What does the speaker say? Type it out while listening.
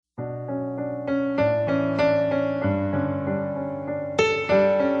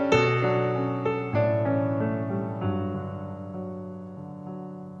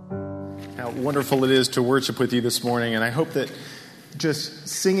wonderful it is to worship with you this morning, and I hope that just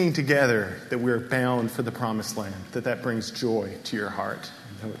singing together that we're bound for the promised land, that brings joy to your heart,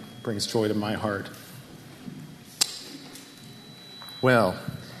 that brings joy to my heart. Well,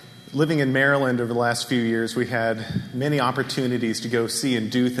 living in Maryland over the last few years, we had many opportunities to go see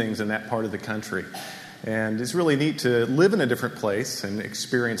and do things in that part of the country. And it's really neat to live in a different place and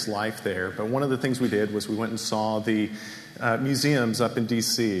experience life there. But one of the things we did was we went and saw the museums up in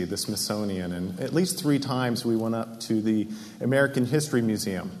D.C., the Smithsonian. And at least 3 times we went up to the American History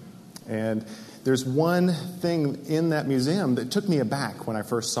Museum. And there's one thing in that museum that took me aback when I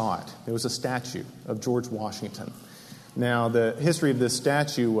first saw it. It was a statue of George Washington. Now, the history of this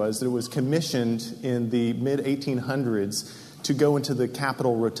statue was that it was commissioned in the mid-1800s to go into the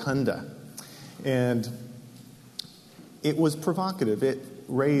Capitol Rotunda. And it was provocative. It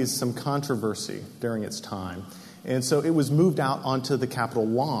raised some controversy during its time. And so it was moved out onto the Capitol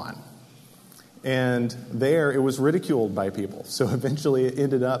lawn. And there it was ridiculed by people. So eventually it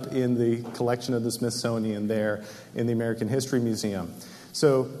ended up in the collection of the Smithsonian there in the American History Museum.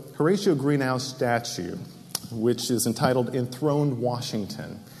 So Horatio Greenow's statue, which is entitled Enthroned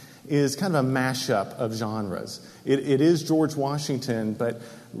Washington, is kind of a mashup of genres. It is George Washington, but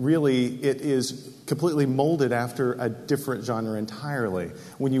really it is completely molded after a different genre entirely.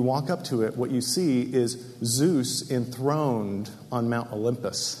 When you walk up to it, what you see is Zeus enthroned on Mount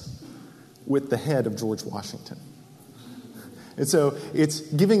Olympus with the head of George Washington. And so it's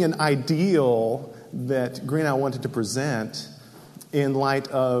giving an ideal that Greenough wanted to present in light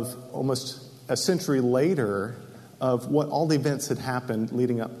of almost a century later of what all the events had happened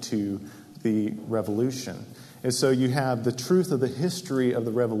leading up to the Revolution. And so you have the truth of the history of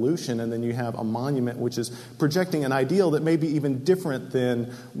the Revolution, and then you have a monument which is projecting an ideal that may be even different than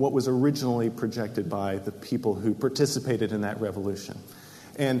what was originally projected by the people who participated in that revolution.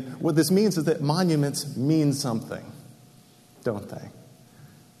 And what this means is that monuments mean something, don't they?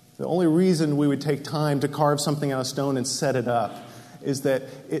 The only reason we would take time to carve something out of stone and set it up is that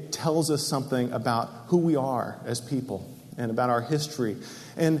it tells us something about who we are as people and about our history.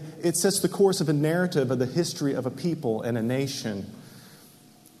 And it sets the course of a narrative of the history of a people and a nation.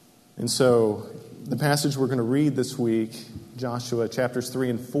 And so the passage we're going to read this week, Joshua chapters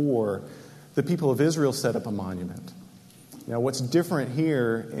 3 and 4, the people of Israel set up a monument. Now what's different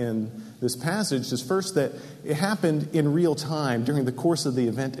here in this passage is first that it happened in real time during the course of the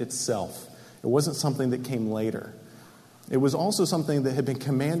event itself. It wasn't something that came later. It was also something that had been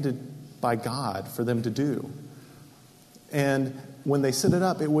commanded by God for them to do. And when they set it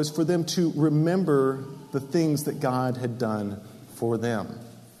up, it was for them to remember the things that God had done for them.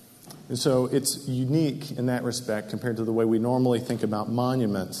 And so it's unique in that respect compared to the way we normally think about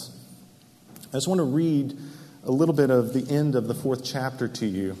monuments. I just want to read a little bit of the end of the 4th chapter to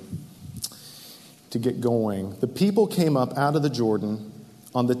you to get going. The people came up out of the Jordan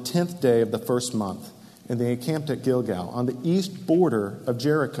on the 10th day of the 1st month, and they encamped at Gilgal on the east border of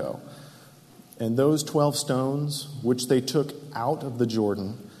Jericho. And those 12 stones, which they took out of the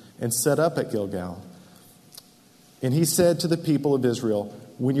Jordan and set up at Gilgal. And he said to the people of Israel,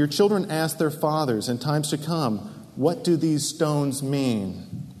 when your children ask their fathers in times to come, what do these stones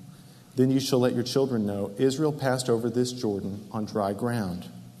mean? Then you shall let your children know, Israel passed over this Jordan on dry ground.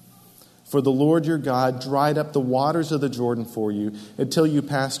 For the Lord your God dried up the waters of the Jordan for you until you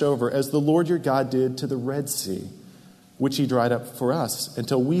passed over, as the Lord your God did to the Red Sea, which he dried up for us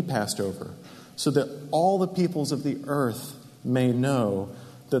until we passed over, so that all the peoples of the earth may know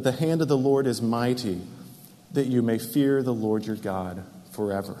that the hand of the Lord is mighty, that you may fear the Lord your God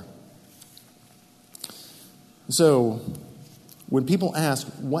forever. So, when people ask,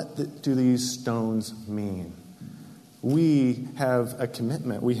 what do these stones mean? We have a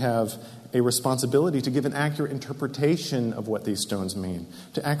commitment. We have a responsibility to give an accurate interpretation of what these stones mean,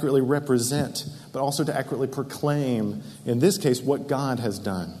 to accurately represent, but also to accurately proclaim, in this case, what God has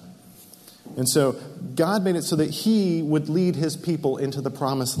done. And so God made it so that he would lead his people into the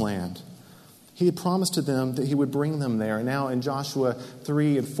promised land. He had promised to them that he would bring them there. And now in Joshua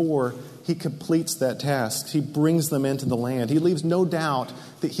 3 and 4, he completes that task. He brings them into the land. He leaves no doubt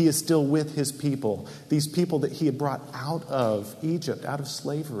that he is still with his people, these people that he had brought out of Egypt, out of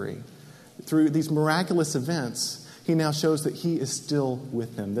slavery. Through these miraculous events, he now shows that he is still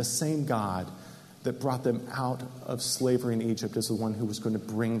with them. The same God that brought them out of slavery in Egypt is the one who was going to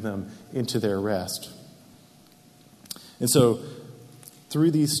bring them into their rest. And so,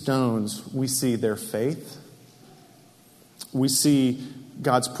 through these stones, we see their faith. We see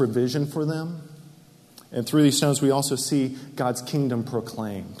God's provision for them. And through these stones, we also see God's kingdom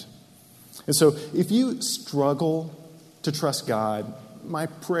proclaimed. And so, if you struggle to trust God my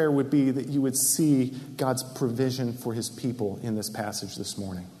prayer would be that you would see God's provision for his people in this passage this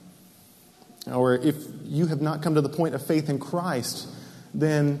morning. Or if you have not come to the point of faith in Christ,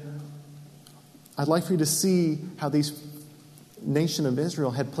 then I'd like for you to see how these nation of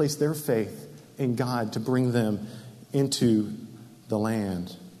Israel had placed their faith in God to bring them into the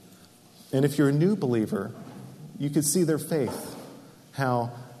land. And if you're a new believer, you could see their faith,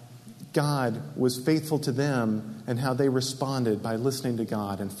 how God was faithful to them and how they responded by listening to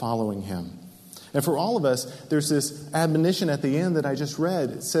God and following him. And for all of us, there's this admonition at the end that I just read.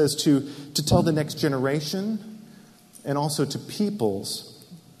 It says to tell the next generation and also to peoples,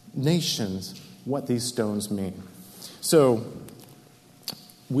 nations, what these stones mean. So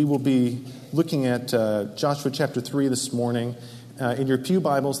we will be looking at Joshua chapter 3 this morning. In your pew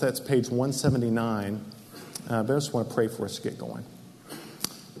Bibles, that's page 179. But I just want to pray for us to get going.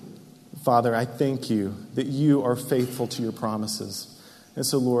 Father, I thank you that you are faithful to your promises. And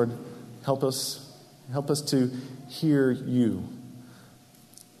so, Lord, help us to hear you.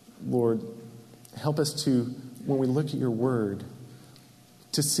 Lord, help us to, when we look at your word,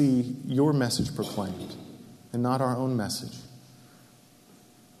 to see your message proclaimed and not our own message.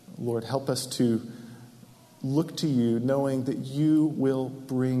 Lord, help us to look to you knowing that you will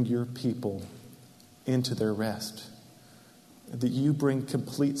bring your people into their rest. That you bring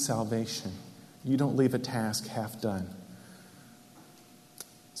complete salvation. You don't leave a task half done.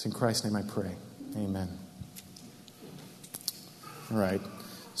 It's in Christ's name I pray. Amen. All right.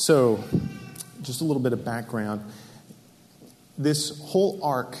 So, just a little bit of background. This whole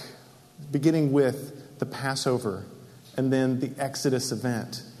arc, beginning with the Passover and then the Exodus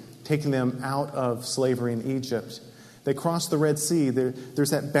event, taking them out of slavery in Egypt. They crossed the Red Sea. There's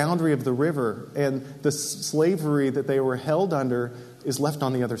that boundary of the river, and the slavery that they were held under is left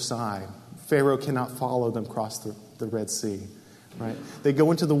on the other side. Pharaoh cannot follow them across the Red Sea. Right? They go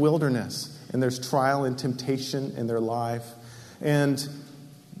into the wilderness, and there's trial and temptation in their life. And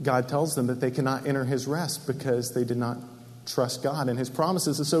God tells them that they cannot enter his rest because they did not trust God and his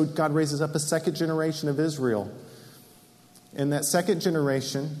promises. And so God raises up a second generation of Israel. And that second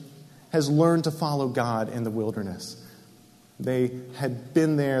generation has learned to follow God in the wilderness. They had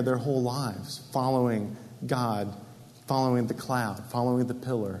been there their whole lives, following God, following the cloud, following the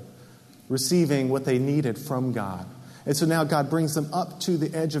pillar, receiving what they needed from God. And so now God brings them up to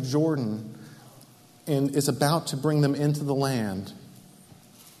the edge of Jordan and is about to bring them into the land.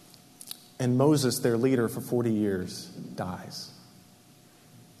 And Moses, their leader for 40 years, dies.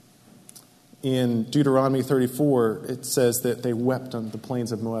 In Deuteronomy 34, it says that they wept on the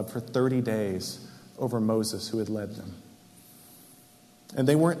plains of Moab for 30 days over Moses, who had led them. And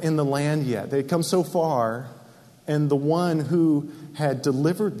they weren't in the land yet. They had come so far, and the one who had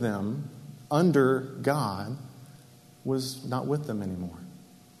delivered them under God was not with them anymore.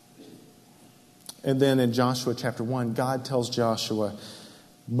 And then in Joshua chapter 1, God tells Joshua,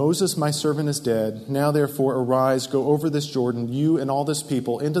 Moses, my servant, is dead. Now, therefore, arise, go over this Jordan, you and all this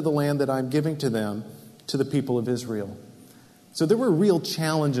people, into the land that I'm giving to them, to the people of Israel. So there were real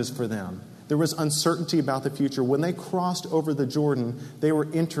challenges for them. There was uncertainty about the future. When they crossed over the Jordan, they were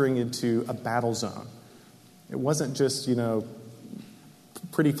entering into a battle zone. It wasn't just,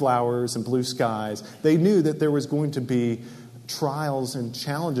 pretty flowers and blue skies. They knew that there was going to be trials and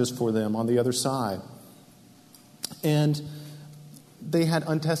challenges for them on the other side. And they had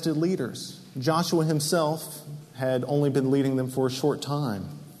untested leaders. Joshua himself had only been leading them for a short time.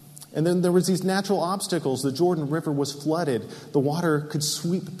 And then there was these natural obstacles. The Jordan River was flooded. The water could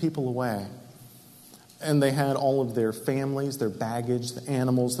sweep people away. And they had all of their families, their baggage, the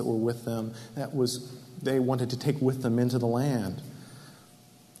animals that were with them. They wanted to take with them into the land.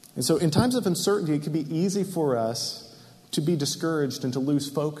 And so in times of uncertainty, it can be easy for us to be discouraged and to lose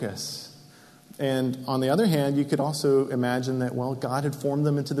focus. And on the other hand, you could also imagine that, God had formed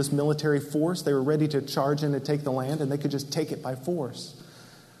them into this military force. They were ready to charge in and take the land, and they could just take it by force.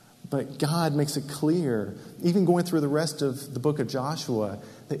 But God makes it clear, even going through the rest of the book of Joshua,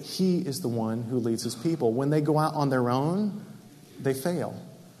 that he is the one who leads his people. When they go out on their own, they fail.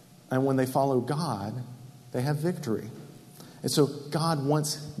 And when they follow God, they have victory. And so God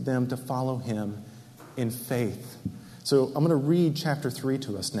wants them to follow him in faith. So I'm going to read chapter 3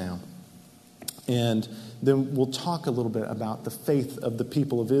 to us now. And then we'll talk a little bit about the faith of the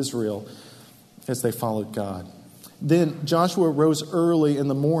people of Israel as they followed God. Then Joshua rose early in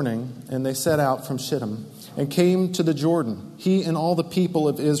the morning, and they set out from Shittim and came to the Jordan. He and all the people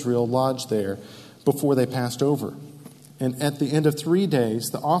of Israel lodged there before they passed over. And at the end of 3 days,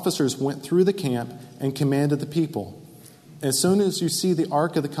 the officers went through the camp and commanded the people, as soon as you see the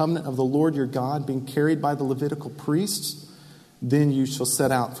ark of the covenant of the Lord your God being carried by the Levitical priests, Then you shall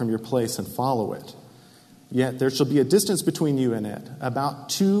set out from your place and follow it. Yet there shall be a distance between you and it, about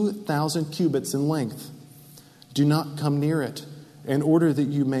 2,000 cubits in length. Do not come near it, in order that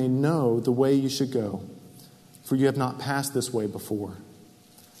you may know the way you should go, for you have not passed this way before."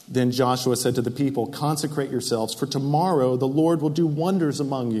 Then Joshua said to the people, "Consecrate yourselves, for tomorrow the Lord will do wonders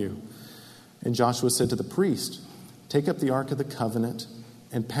among you." And Joshua said to the priest, "Take up the ark of the covenant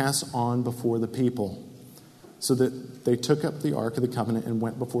and pass on before the people." So that they took up the ark of the covenant and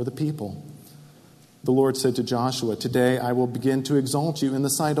went before the people. The Lord said to Joshua, "Today I will begin to exalt you in the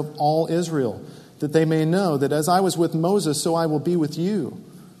sight of all Israel, that they may know that as I was with Moses, so I will be with you.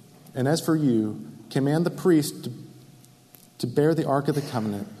 And as for you, command the priest to bear the ark of the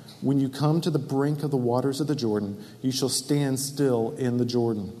covenant. When you come to the brink of the waters of the Jordan, you shall stand still in the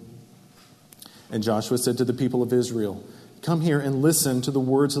Jordan." And Joshua said to the people of Israel, "Come here and listen to the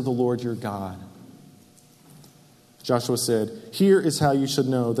words of the Lord your God." Joshua said, "Here is how you should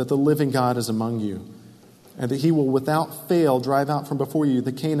know that the living God is among you, and that he will without fail drive out from before you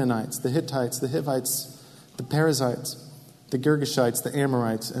the Canaanites, the Hittites, the Hivites, the Perizzites, the Girgashites, the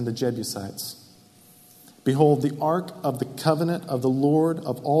Amorites, and the Jebusites. Behold, the ark of the covenant of the Lord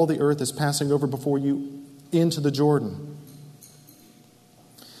of all the earth is passing over before you into the Jordan.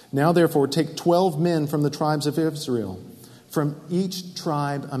 Now therefore take 12 men from the tribes of Israel, from each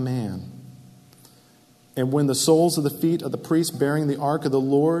tribe a man. And when the soles of the feet of the priests bearing the ark of the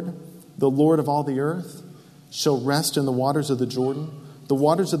Lord of all the earth, shall rest in the waters of the Jordan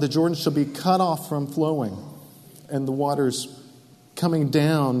waters of the Jordan shall be cut off from flowing, and the waters coming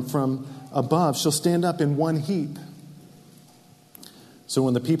down from above shall stand up in one heap." So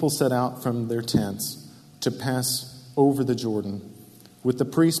when the people set out from their tents to pass over the Jordan, with the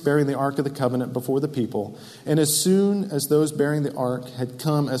priests bearing the ark of the covenant before the people, and as soon as those bearing the ark had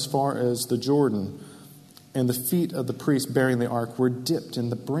come as far as the Jordan, and the feet of the priests bearing the ark were dipped in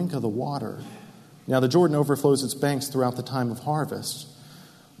the brink of the water. Now the Jordan overflows its banks throughout the time of harvest.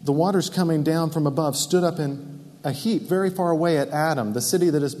 The waters coming down from above stood up in a heap very far away at Adam, the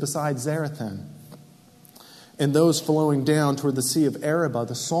city that is beside Zarethan. And those flowing down toward the sea of Arabah,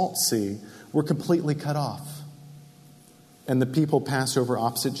 the salt sea, were completely cut off. And the people passed over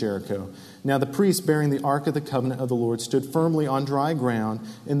opposite Jericho. Now the priests bearing the ark of the covenant of the Lord stood firmly on dry ground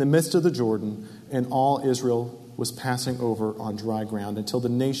in the midst of the Jordan, and all Israel was passing over on dry ground until the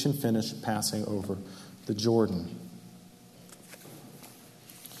nation finished passing over the Jordan.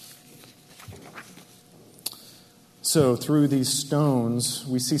 So through these stones,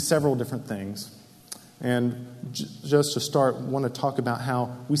 we see several different things. And just to start, I want to talk about how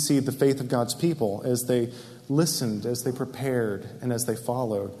we see the faith of God's people as they listened, as they prepared, and as they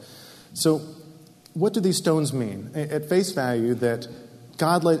followed. So what do these stones mean? At face value, that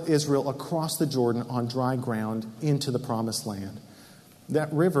God led Israel across the Jordan on dry ground into the promised land.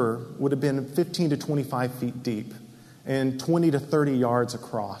 That river would have been 15 to 25 feet deep and 20 to 30 yards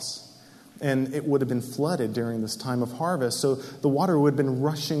across. And it would have been flooded during this time of harvest. So the water would have been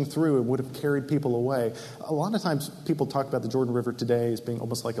rushing through. It would have carried people away. A lot of times people talk about the Jordan River today as being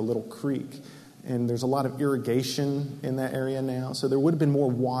almost like a little creek. And there's a lot of irrigation in that area now. So there would have been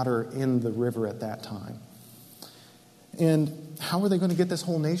more water in the river at that time. And how were they going to get this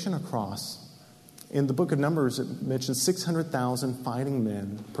whole nation across? In the book of Numbers, it mentions 600,000 fighting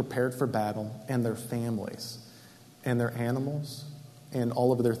men prepared for battle, and their families and their animals and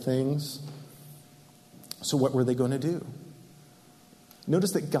all of their things. So what were they going to do?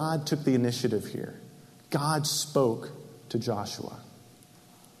 Notice that God took the initiative here. God spoke to Joshua.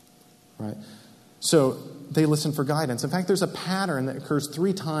 Right? So they listened for guidance. In fact, there's a pattern that occurs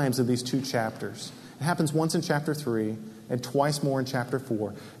 3 times in these 2 chapters. It happens once in chapter 3 and twice more in chapter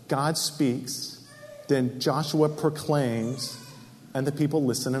 4. God speaks, then Joshua proclaims, and the people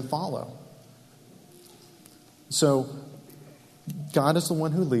listen and follow. So God is the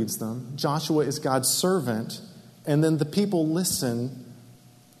one who leads them. Joshua is God's servant, and then the people listen.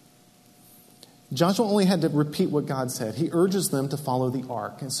 Joshua only had to repeat what God said. He urges them to follow the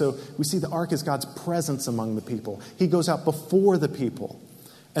ark. And so we see the ark is God's presence among the people. He goes out before the people.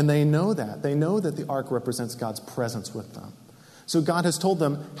 And they know that. They know that the ark represents God's presence with them. So God has told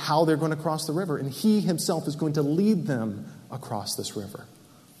them how they're going to cross the river. And he himself is going to lead them across this river.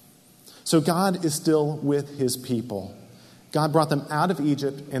 So God is still with his people. God brought them out of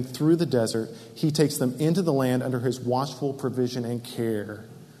Egypt and through the desert. He takes them into the land under his watchful provision and care.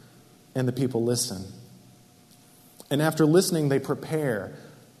 And the people listen. And after listening, they prepare.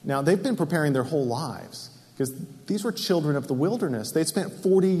 Now, they've been preparing their whole lives because these were children of the wilderness. They'd spent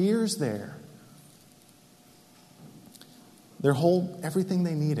 40 years there. Everything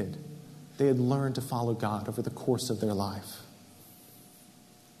they needed, they had learned to follow God over the course of their life.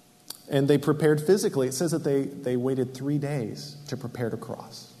 And they prepared physically. It says that they waited 3 days to prepare to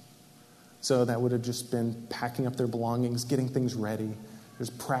cross. So that would have just been packing up their belongings, getting things ready. There's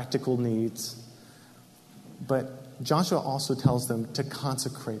practical needs. But Joshua also tells them to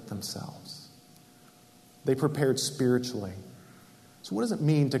consecrate themselves. They prepared spiritually. So what does it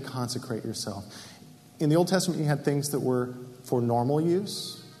mean to consecrate yourself? In the Old Testament, you had things that were for normal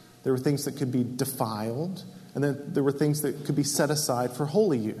use. There were things that could be defiled. And then there were things that could be set aside for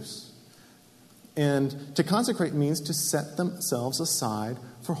holy use. And to consecrate means to set themselves aside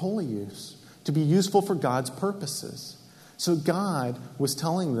for holy use, to be useful for God's purposes. So God was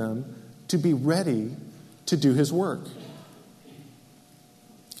telling them to be ready to do his work.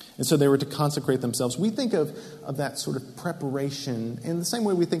 And so they were to consecrate themselves. We think of that sort of preparation in the same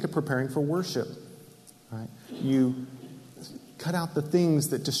way we think of preparing for worship. Right? You cut out the things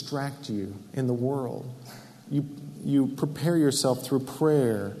that distract you in the world. You prepare yourself through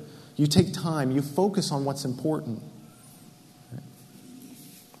prayer. You take time. You focus on what's important.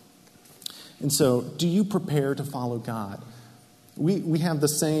 And so, do you prepare to follow God? We have the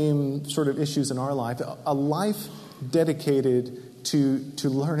same sort of issues in our life. A life dedicated to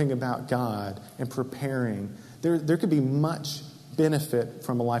learning about God and preparing. There could be much benefit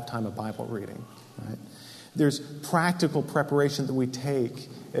from a lifetime of Bible reading. Right? There's practical preparation that we take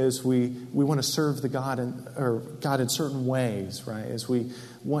as we want to serve God in certain ways, right? As we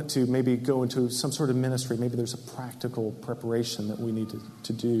want to maybe go into some sort of ministry, maybe there's a practical preparation that we need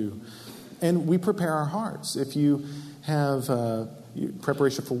to do. And we prepare our hearts. If you have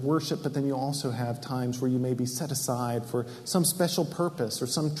preparation for worship, but then you also have times where you may be set aside for some special purpose or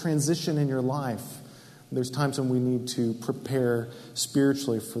some transition in your life. There's times when we need to prepare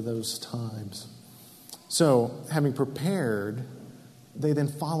spiritually for those times. So, having prepared, they then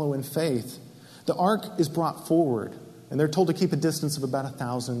follow in faith. The ark is brought forward, and they're told to keep a distance of about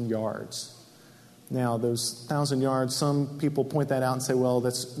 1,000 yards. Now, those 1,000 yards, some people point that out and say, well,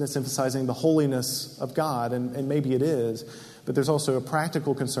 that's emphasizing the holiness of God, and maybe it is. But there's also a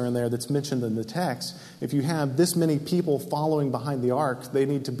practical concern there that's mentioned in the text. If you have this many people following behind the ark, they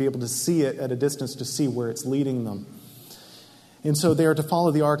need to be able to see it at a distance to see where it's leading them. And so they are to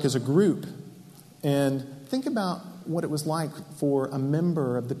follow the ark as a group. And think about what it was like for a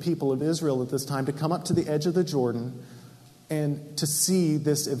member of the people of Israel at this time to come up to the edge of the Jordan and to see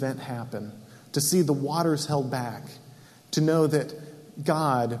this event happen, to see the waters held back, to know that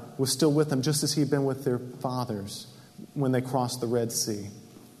God was still with them just as he'd been with their fathers when they crossed the Red Sea.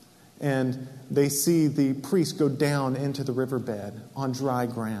 And they see the priest go down into the riverbed on dry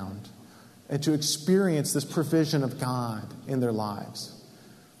ground and to experience this provision of God in their lives.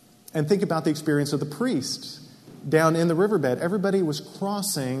 And think about the experience of the priest down in the riverbed. Everybody was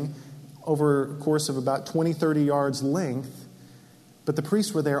crossing over a course of about 20, 30 yards length, but the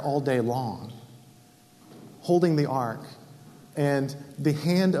priests were there all day long, holding the ark. And the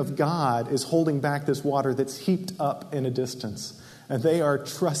hand of God is holding back this water that's heaped up in a distance. And they are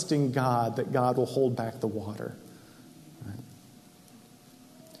trusting God that God will hold back the water.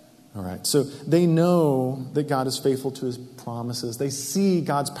 All right, so they know that God is faithful to his promises. They see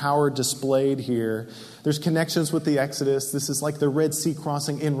God's power displayed here. There's connections with the Exodus. This is like the Red Sea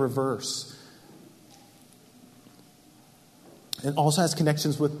crossing in reverse. It also has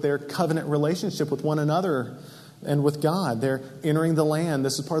connections with their covenant relationship with one another and with God. They're entering the land.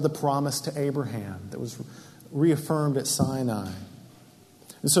 This is part of the promise to Abraham that was reaffirmed at Sinai.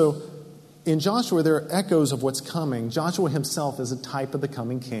 And so in Joshua, there are echoes of what's coming. Joshua himself is a type of the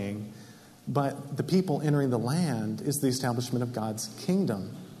coming king, but the people entering the land is the establishment of God's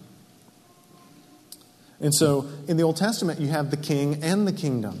kingdom. And so in the Old Testament, you have the king and the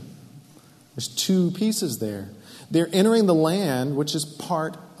kingdom. There's two pieces there. They're entering the land, which is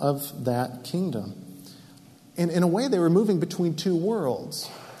part of that kingdom. And in a way, they were moving between two worlds.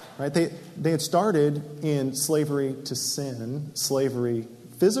 Right? They had started in slavery to sin,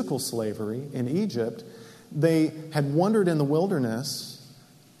 physical slavery in Egypt. They had wandered in the wilderness,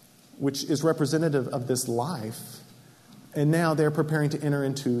 which is representative of this life, and now they're preparing to enter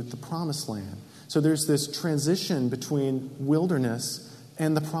into the promised land. So there's this transition between wilderness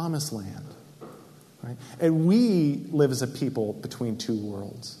and the promised land. Right? And we live as a people between two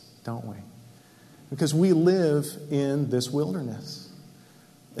worlds, don't we? Because we live in this wilderness.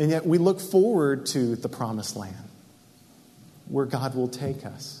 And yet we look forward to the promised land, where God will take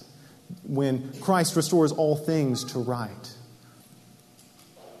us when Christ restores all things to right.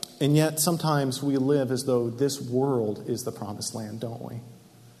 And yet sometimes we live as though this world is the promised land, don't we?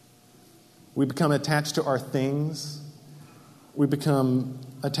 We become attached to our things. We become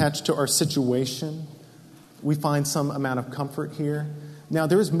attached to our situation. We find some amount of comfort here. Now,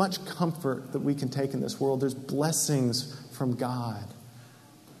 there is much comfort that we can take in this world. There's blessings from God.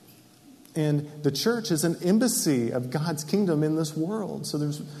 And the church is an embassy of God's kingdom in this world. So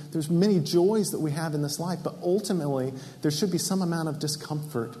there's many joys that we have in this life, but ultimately there should be some amount of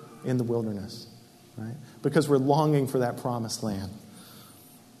discomfort in the wilderness, right? Because we're longing for that promised land.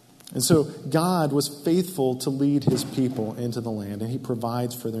 And so God was faithful to lead his people into the land, and he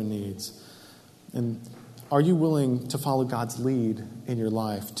provides for their needs. And are you willing to follow God's lead in your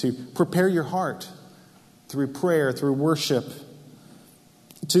life, to prepare your heart through prayer, through worship,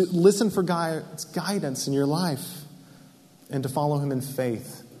 to listen for God's guidance in your life, and to follow him in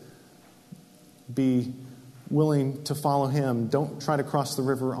faith? Be willing to follow him. Don't try to cross the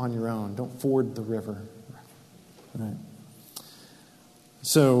river on your own. Don't ford the river. Right.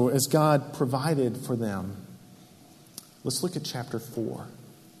 So, as God provided for them, let's look at chapter 4.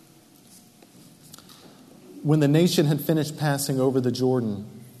 When the nation had finished passing over the Jordan,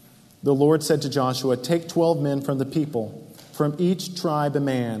 the Lord said to Joshua, "Take 12 men from the people, from each tribe a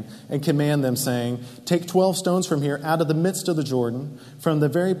man, and command them, saying, 'Take 12 stones from here out of the midst of the Jordan, from the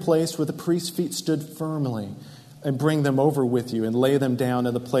very place where the priest's feet stood firmly, and bring them over with you, and lay them down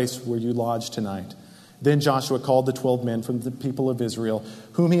in the place where you lodge tonight.' Then Joshua called the 12 men from the people of Israel,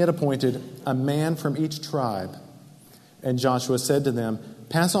 whom he had appointed, a man from each tribe. And Joshua said to them,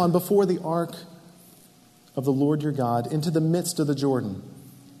 'Pass on before the ark of the Lord your God into the midst of the Jordan,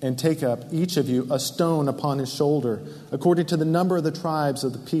 and take up, each of you, a stone upon his shoulder, according to the number of the tribes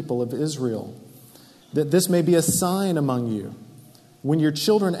of the people of Israel, that this may be a sign among you. When your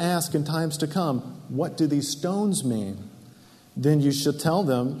children ask in times to come, what do these stones mean? Then you shall tell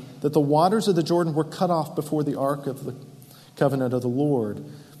them that the waters of the Jordan were cut off before the ark of the covenant of the Lord.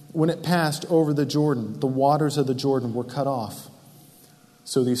 When it passed over the Jordan, the waters of the Jordan were cut off.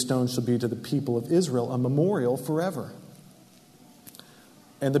 So these stones shall be to the people of Israel a memorial forever.'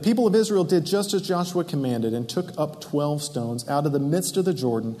 And the people of Israel did just as Joshua commanded, and took up 12 stones out of the midst of the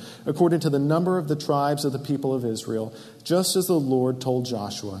Jordan, according to the number of the tribes of the people of Israel, just as the Lord told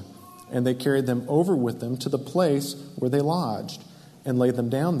Joshua. And they carried them over with them to the place where they lodged, and laid them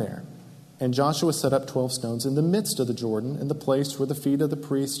down there. And Joshua set up 12 stones in the midst of the Jordan, in the place where the feet of the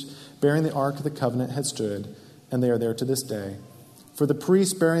priests bearing the ark of the covenant had stood, and they are there to this day. For the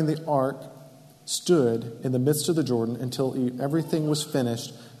priests bearing the ark stood in the midst of the Jordan until everything was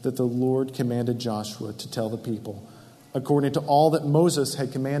finished that the Lord commanded Joshua to tell the people, according to all that Moses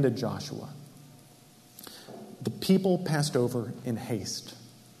had commanded Joshua." The people passed over in haste.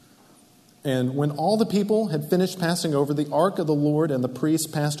 And when all the people had finished passing over, the ark of the Lord and the priests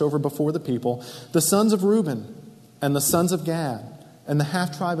passed over before the people, the sons of Reuben and the sons of Gad and the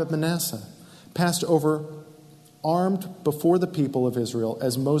half-tribe of Manasseh passed over armed before the people of Israel,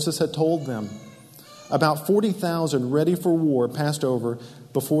 as Moses had told them. About 40,000 ready for war passed over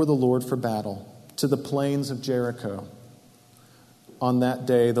before the Lord for battle to the plains of Jericho. On that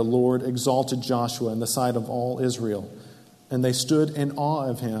day, the Lord exalted Joshua in the sight of all Israel, and they stood in awe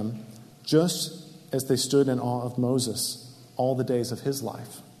of him, just as they stood in awe of Moses all the days of his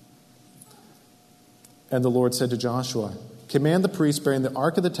life. And the Lord said to Joshua, "Command the priests bearing the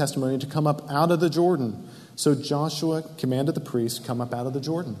ark of the testimony to come up out of the Jordan." So Joshua commanded the priests to come up out of the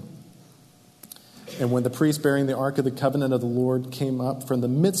Jordan. And when the priests bearing the ark of the covenant of the Lord came up from the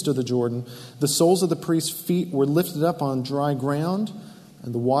midst of the Jordan, the soles of the priests' feet were lifted up on dry ground,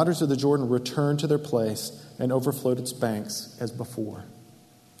 and the waters of the Jordan returned to their place and overflowed its banks as before.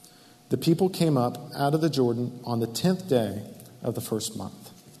 The people came up out of the Jordan on the 10th day of the first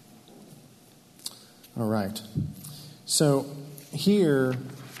month. All right. So here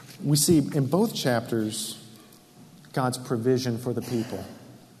we see in both chapters God's provision for the people.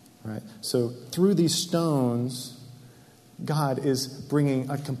 Right? So through these stones, God is bringing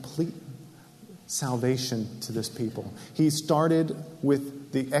a complete salvation to this people. He started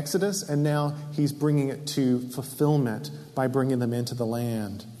with the Exodus, and now he's bringing it to fulfillment by bringing them into the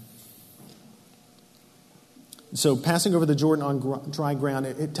land. So passing over the Jordan on dry ground,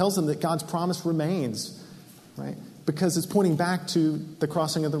 it tells them that God's promise remains, right? Because it's pointing back to the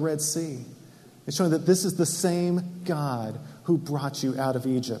crossing of the Red Sea. It's showing that this is the same God who brought you out of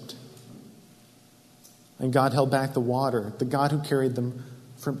Egypt. And God held back the water. The God who carried them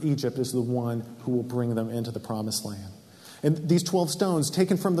from Egypt is the one who will bring them into the promised land. And these 12 stones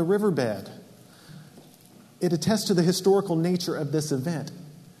taken from the riverbed, it attests to the historical nature of this event,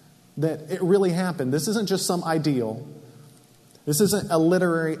 that it really happened. This isn't just some ideal. This isn't a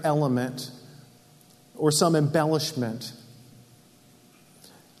literary element or some embellishment.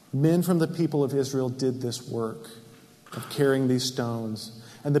 Men from the people of Israel did this work of carrying these stones.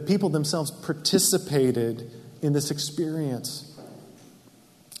 And the people themselves participated in this experience.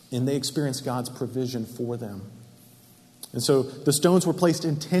 And they experienced God's provision for them. And so the stones were placed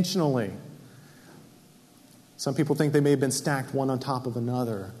intentionally. Some people think they may have been stacked one on top of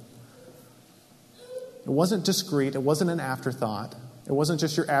another. It wasn't discreet. It wasn't an afterthought. It wasn't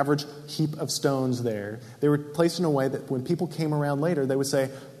just your average heap of stones there. They were placed in a way that when people came around later, they would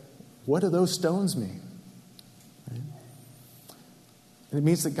say, what do those stones mean? Right? And it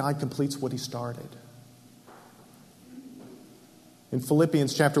means that God completes what he started. In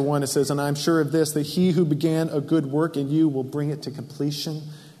Philippians chapter 1, it says, and I'm sure of this, that he who began a good work in you will bring it to completion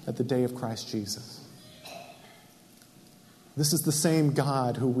at the day of Christ Jesus. This is the same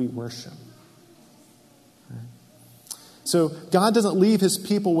God who we worship. Right? So God doesn't leave his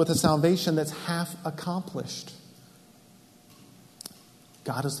people with a salvation that's half accomplished.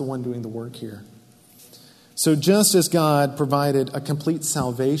 God is the one doing the work here. So just as God provided a complete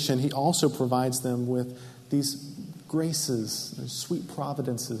salvation, he also provides them with these graces, sweet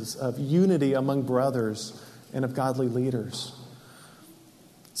providences of unity among brothers and of godly leaders.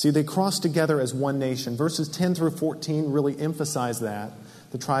 See, they cross together as one nation. Verses 10 through 14 really emphasize that.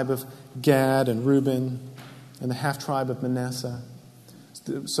 The tribe of Gad and Reuben and the half-tribe of Manasseh.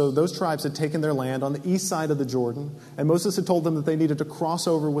 So those tribes had taken their land on the east side of the Jordan, and Moses had told them that they needed to cross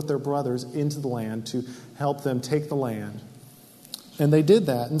over with their brothers into the land to help them take the land. And they did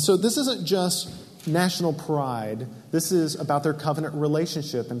that. And so this isn't just national pride. This is about their covenant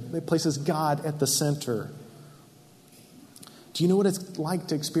relationship, and it places God at the center. Do you know what it's like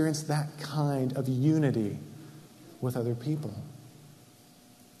to experience that kind of unity with other people?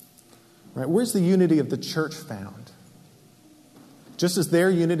 Right? Where's the unity of the church found? Just as their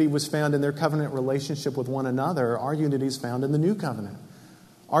unity was found in their covenant relationship with one another, our unity is found in the new covenant.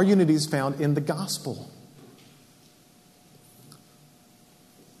 Our unity is found in the gospel.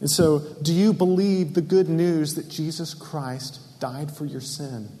 And so, do you believe the good news that Jesus Christ died for your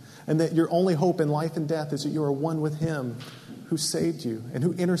sin, and that your only hope in life and death is that you are one with him who saved you and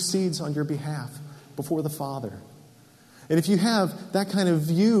who intercedes on your behalf before the Father? And if you have that kind of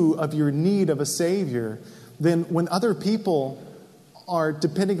view of your need of a Savior, then when other people are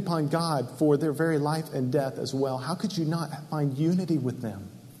depending upon God for their very life and death as well, how could you not find unity with them?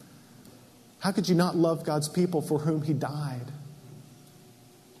 How could you not love God's people for whom he died?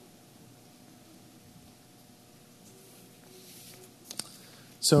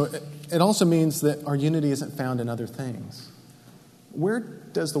 So it also means that our unity isn't found in other things. Where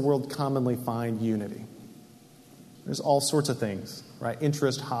does the world commonly find unity? There's all sorts of things, right?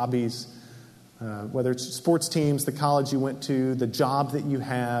 Interest, hobbies, whether it's sports teams, the college you went to, the job that you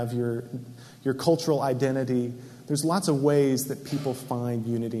have, your cultural identity. There's lots of ways that people find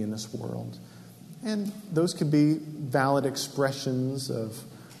unity in this world. And those could be valid expressions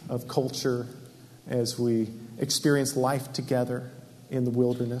of culture as we experience life together in the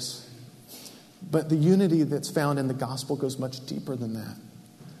wilderness. But the unity that's found in the gospel goes much deeper than that,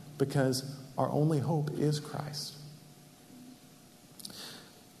 because our only hope is Christ.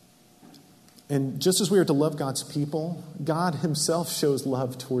 And just as we are to love God's people, God himself shows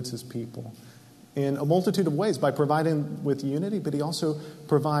love towards his people in a multitude of ways by providing with unity, but he also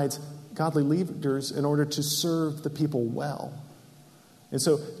provides godly leaders in order to serve the people well. And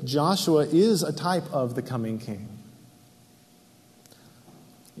so Joshua is a type of the coming king.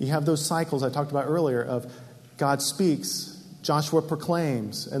 You have those cycles I talked about earlier of God speaks, Joshua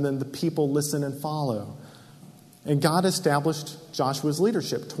proclaims, and then the people listen and follow. And God established Joshua's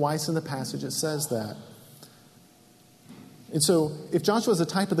leadership. Twice in the passage it says that. And so if Joshua is a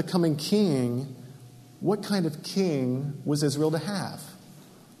type of the coming king, what kind of king was Israel to have?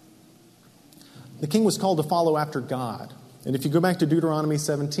 The king was called to follow after God. And if you go back to Deuteronomy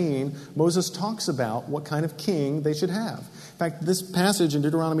 17, Moses talks about what kind of king they should have. In fact, this passage in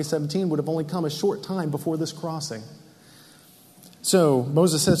Deuteronomy 17 would have only come a short time before this crossing. So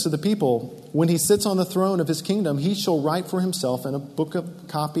Moses says to the people, when he sits on the throne of his kingdom, he shall write for himself in a book of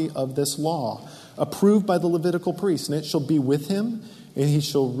copy of this law, approved by the Levitical priests, and it shall be with him, and he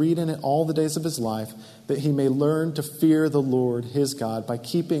shall read in it all the days of his life, that he may learn to fear the Lord his God by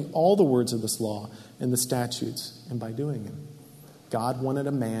keeping all the words of this law and the statutes, and by doing it. God wanted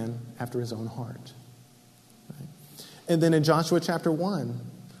a man after his own heart. Right? And then in Joshua chapter 1,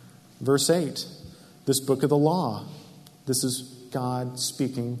 verse 8, this book of the law, this is God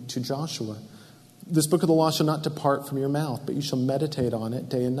speaking to Joshua. This book of the law shall not depart from your mouth, but you shall meditate on it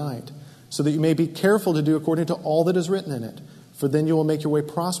day and night, so that you may be careful to do according to all that is written in it. For then you will make your way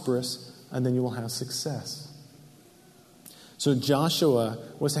prosperous, and then you will have success. So Joshua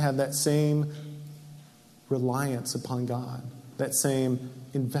was to have that same reliance upon God, that same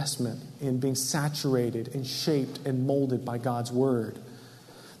investment in being saturated and shaped and molded by God's word.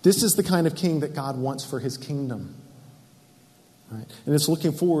 This is the kind of king that God wants for his kingdom. Right? And it's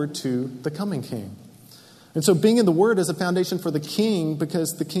looking forward to the coming king. And so being in the Word is a foundation for the king,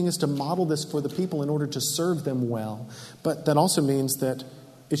 because the king is to model this for the people in order to serve them well. But that also means that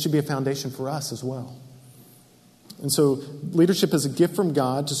it should be a foundation for us as well. And so leadership is a gift from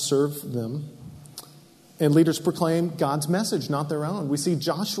God to serve them. And leaders proclaim God's message, not their own. We see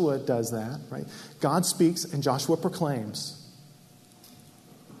Joshua does that, right? God speaks and Joshua proclaims.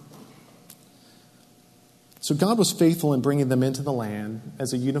 So God was faithful in bringing them into the land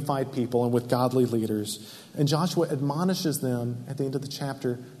as a unified people and with godly leaders. And Joshua admonishes them at the end of the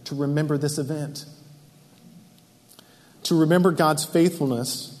chapter to remember this event. To remember God's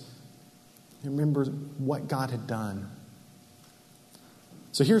faithfulness and remember what God had done.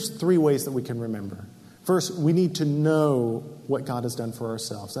 So here's 3 ways that we can remember. First, we need to know what God has done for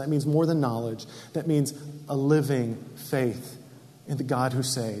ourselves. That means more than knowledge. That means a living faith in the God who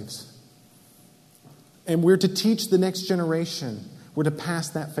saves. And we're to teach the next generation. We're to pass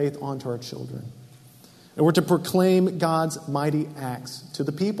that faith on to our children. And we're to proclaim God's mighty acts to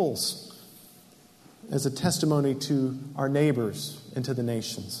the peoples as a testimony to our neighbors and to the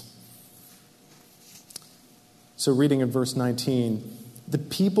nations. So reading in verse 19, the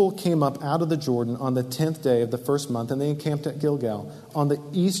people came up out of the Jordan on the 10th day of the first month, and they encamped at Gilgal on the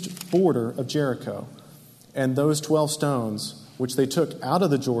east border of Jericho. And those 12 stones which they took out of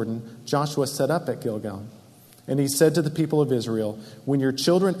the Jordan, Joshua set up at Gilgal. And he said to the people of Israel, when your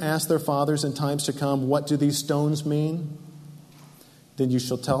children ask their fathers in times to come, what do these stones mean? Then you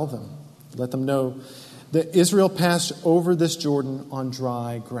shall tell them. Let them know that Israel passed over this Jordan on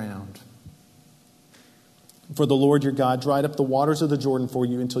dry ground. For the Lord your God dried up the waters of the Jordan for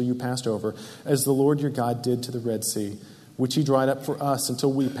you until you passed over, as the Lord your God did to the Red Sea, which he dried up for us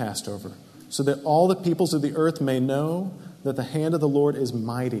until we passed over, so that all the peoples of the earth may know that the hand of the Lord is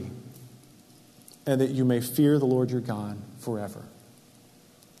mighty, and that you may fear the Lord your God forever.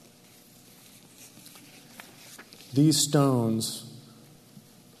 These stones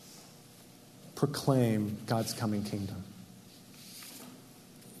proclaim God's coming kingdom.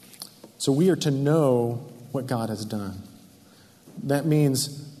 So we are to know what God has done. That means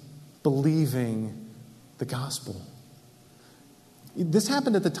believing the gospel. This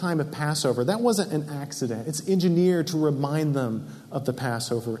happened at the time of Passover. That wasn't an accident. It's engineered to remind them of the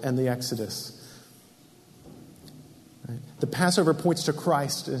Passover and the Exodus. Right? The Passover points to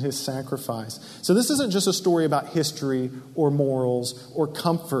Christ and his sacrifice. So this isn't just a story about history or morals or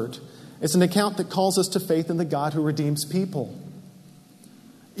comfort. It's an account that calls us to faith in the God who redeems people.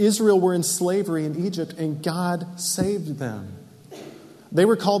 Israel were in slavery in Egypt, and God saved them. They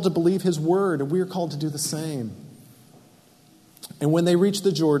were called to believe his word, and we are called to do the same. And when they reached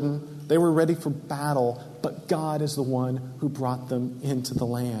the Jordan, they were ready for battle, but God is the one who brought them into the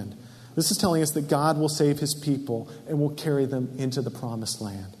land. This is telling us that God will save his people and will carry them into the promised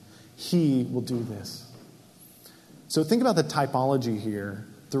land. He will do this. So think about the typology here.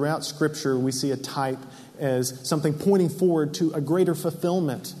 Throughout Scripture, we see a type as something pointing forward to a greater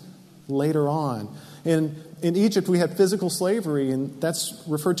fulfillment later on. In Egypt, we had physical slavery, and that's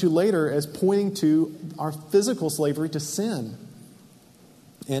referred to later as pointing to our physical slavery to sin.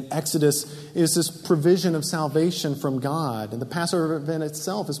 And Exodus is this provision of salvation from God. And the Passover event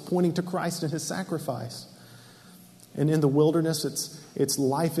itself is pointing to Christ and his sacrifice. And in the wilderness, it's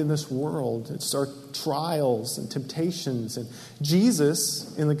life in this world. It's our trials and temptations. And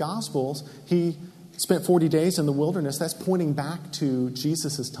Jesus, in the Gospels, he spent 40 days in the wilderness. That's pointing back to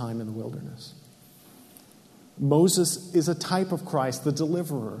Jesus' time in the wilderness. Moses is a type of Christ, the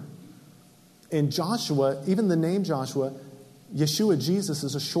deliverer. And Joshua, even the name Joshua, Yeshua, Jesus,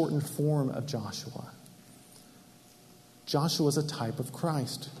 is a shortened form of Joshua. Joshua is a type of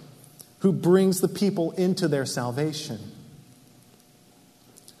Christ who brings the people into their salvation.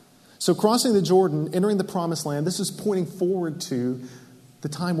 So crossing the Jordan, entering the promised land, this is pointing forward to the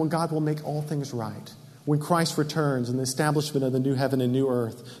time when God will make all things right, when Christ returns and the establishment of the new heaven and new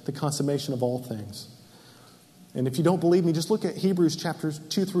earth, the consummation of all things. And if you don't believe me, just look at Hebrews chapters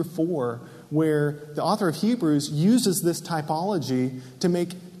 2 through 4, where the author of Hebrews uses this typology to make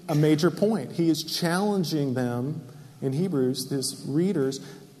a major point. He is challenging them in Hebrews, his readers,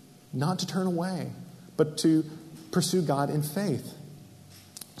 not to turn away, but to pursue God in faith.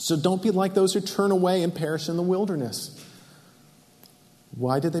 So don't be like those who turn away and perish in the wilderness.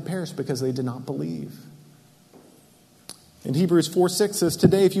 Why did they perish? Because they did not believe. In Hebrews 4:6 says,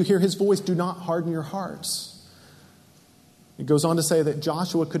 today if you hear his voice, do not harden your hearts. It goes on to say that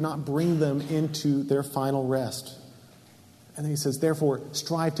Joshua could not bring them into their final rest. And then he says, therefore,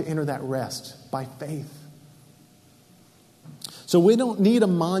 strive to enter that rest by faith. So we don't need a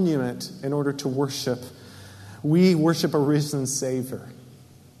monument in order to worship. We worship a risen Savior.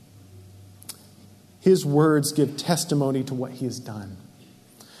 His words give testimony to what he has done.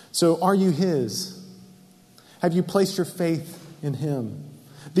 So are you his? Have you placed your faith in him?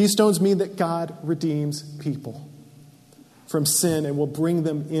 These stones mean that God redeems people from sin and will bring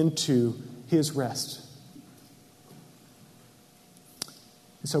them into his rest.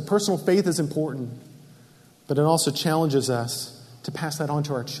 And so personal faith is important, but it also challenges us to pass that on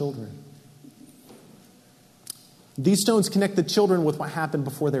to our children. These stones connect the children with what happened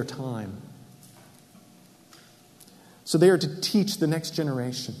before their time. So they are to teach the next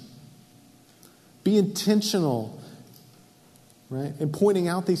generation. Be intentional, right, in pointing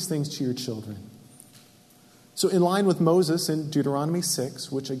out these things to your children. So in line with Moses in Deuteronomy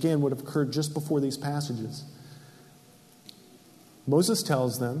 6, which again would have occurred just before these passages, Moses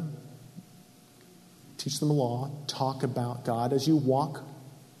tells them, teach them the law, talk about God as you walk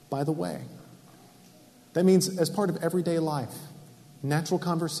by the way. That means as part of everyday life, natural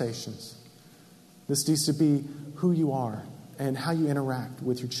conversations. This needs to be who you are and how you interact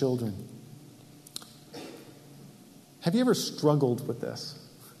with your children. Have you ever struggled with this?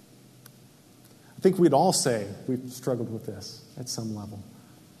 I think we'd all say we've struggled with this at some level.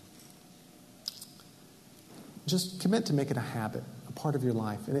 Just commit to make it a habit, a part of your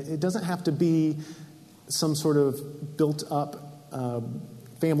life. And it doesn't have to be some sort of built-up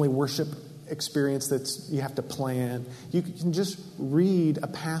family worship experience that you have to plan. You can just read a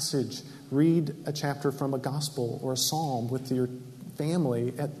passage, read a chapter from a gospel or a psalm with your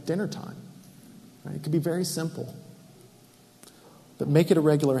family at dinner time. Right? It could be very simple. But make it a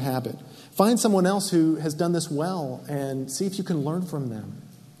regular habit. Find someone else who has done this well and see if you can learn from them.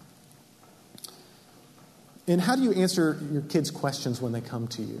 And how do you answer your kids' questions when they come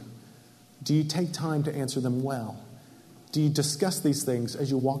to you? Do you take time to answer them well? Do you discuss these things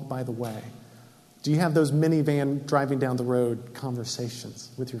as you walk by the way? Do you have those minivan driving down the road conversations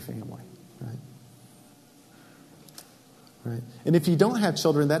with your family? Right? And if you don't have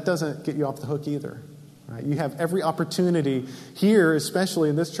children, that doesn't get you off the hook either. Right? You have every opportunity here, especially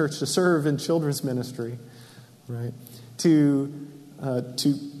in this church, to serve in children's ministry, right? To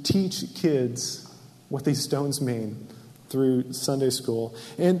teach kids what these stones mean through Sunday school,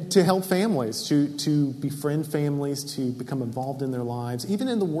 and to help families, to befriend families, to become involved in their lives. Even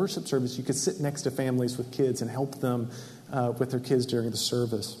in the worship service, you could sit next to families with kids and help them with their kids during the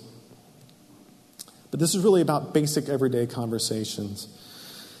service. But this is really about basic everyday conversations.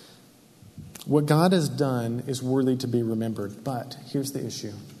 What God has done is worthy to be remembered. But here's the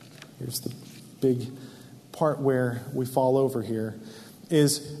issue. Here's the big part where we fall over here.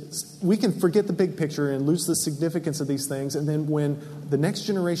 Is we can forget the big picture and lose the significance of these things. And then when the next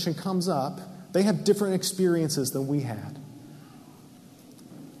generation comes up, they have different experiences than we had.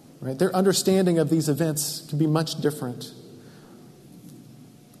 Right? Their understanding of these events can be much different.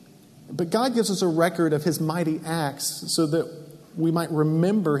 But God gives us a record of his mighty acts so that we might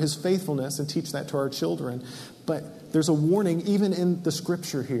remember his faithfulness and teach that to our children. But there's a warning even in the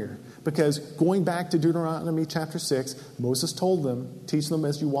scripture here. Because going back to Deuteronomy chapter 6, Moses told them, teach them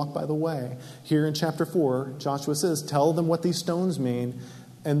as you walk by the way. Here in chapter 4, Joshua says, tell them what these stones mean.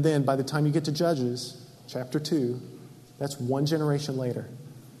 And then by the time you get to Judges, chapter 2, that's one generation later.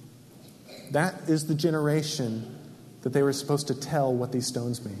 That is the generation that they were supposed to tell what these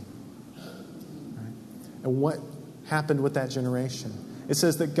stones mean. Right? And what happened with that generation? It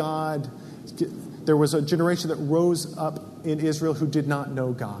says that there was a generation that rose up in Israel who did not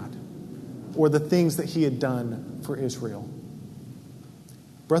know God, or the things that he had done for Israel.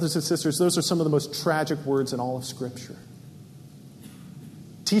 Brothers and sisters, those are some of the most tragic words in all of Scripture.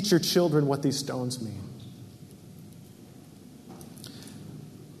 Teach your children what these stones mean.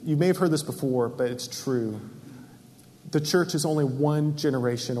 You may have heard this before, but it's true. The church is only one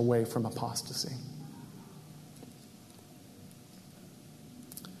generation away from apostasy.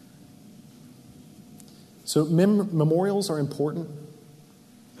 So memorials are important.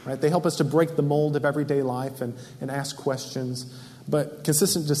 Right? They help us to break the mold of everyday life and ask questions. But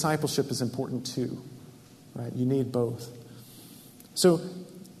consistent discipleship is important too. Right? You need both. So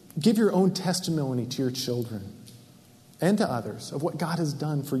give your own testimony to your children and to others of what God has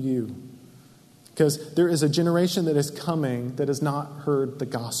done for you. Because there is a generation that is coming that has not heard the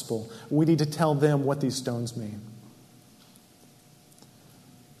gospel. We need to tell them what these stones mean.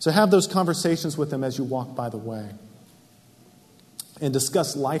 So have those conversations with them as you walk by the way. And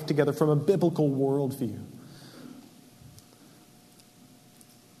discuss life together from a biblical worldview.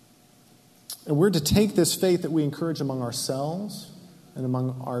 And we're to take this faith that we encourage among ourselves and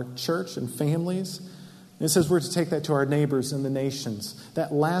among our church and families And it says we're to take that to our neighbors and the nations.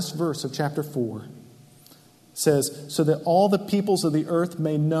 That last verse of chapter 4 says, so that all the peoples of the earth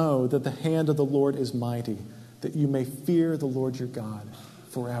may know that the hand of the Lord is mighty, that you may fear the Lord your God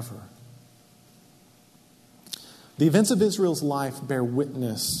forever. The events of Israel's life bear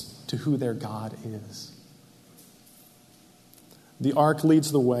witness to who their God is. The ark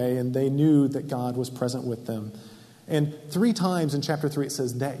leads the way, and they knew that God was present with them. And 3 times in chapter 3 it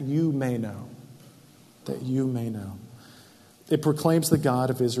says, that you may know. That you may know. It proclaims the God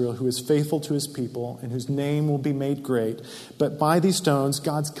of Israel who is faithful to his people and whose name will be made great. But by these stones,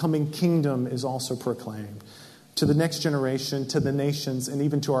 God's coming kingdom is also proclaimed to the next generation, to the nations, and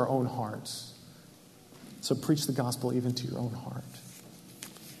even to our own hearts. So preach the gospel even to your own heart.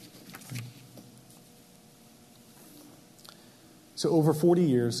 So over 40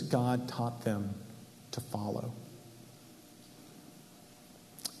 years, God taught them to follow.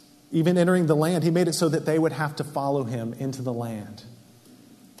 Even entering the land, he made it so that they would have to follow him into the land.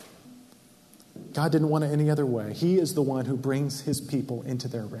 God didn't want it any other way. He is the one who brings his people into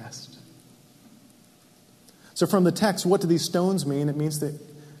their rest. So from the text, what do these stones mean? It means that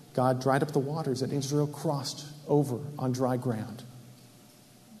God dried up the waters that Israel crossed over on dry ground.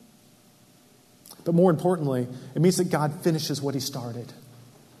 But more importantly, it means that God finishes what he started.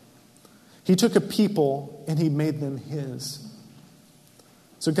 He took a people and he made them his.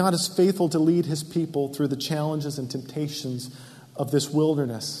 So God is faithful to lead his people through the challenges and temptations of this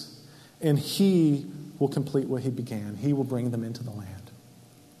wilderness. And he will complete what he began. He will bring them into the land.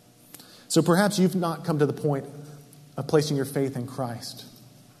 So perhaps you've not come to the point of placing your faith in Christ.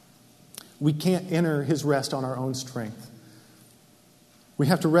 We can't enter his rest on our own strength. We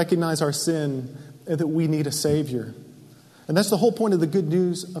have to recognize our sin and that we need a Savior. And that's the whole point of the good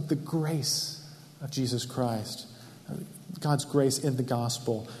news of the grace of Jesus Christ. God's grace in the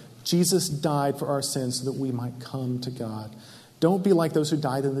gospel. Jesus died for our sins so that we might come to God. Don't be like those who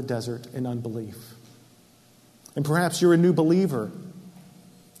died in the desert in unbelief. And perhaps you're a new believer.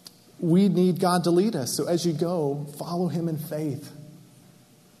 We need God to lead us. So as you go, follow him in faith.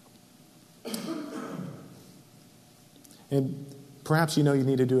 And perhaps you know you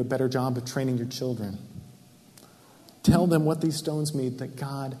need to do a better job of training your children. Tell them what these stones mean, that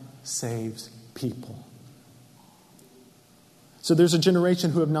God saves people. So there's a generation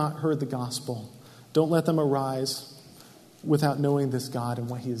who have not heard the gospel. Don't let them arise without knowing this God and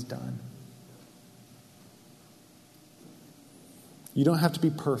what he has done. You don't have to be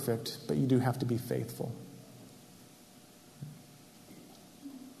perfect, but you do have to be faithful.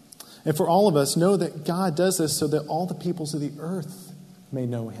 And for all of us, know that God does this so that all the peoples of the earth may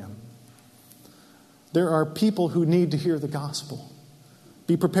know him. There are people who need to hear the gospel.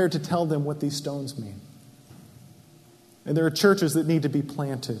 Be prepared to tell them what these stones mean. And there are churches that need to be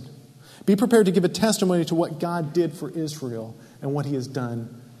planted. Be prepared to give a testimony to what God did for Israel and what he has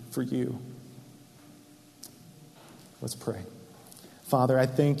done for you. Let's pray. Father, I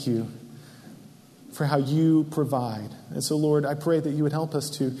thank you for how you provide. And so, Lord, I pray that you would help us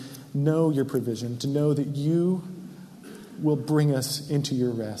to know your provision, to know that you will bring us into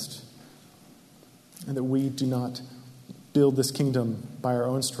your rest, and that we do not build this kingdom by our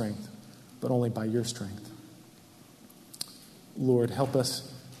own strength, but only by your strength. Lord, help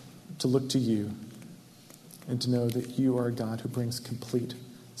us to look to you and to know that you are a God who brings complete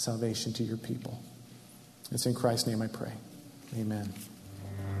salvation to your people. It's in Christ's name I pray. Amen.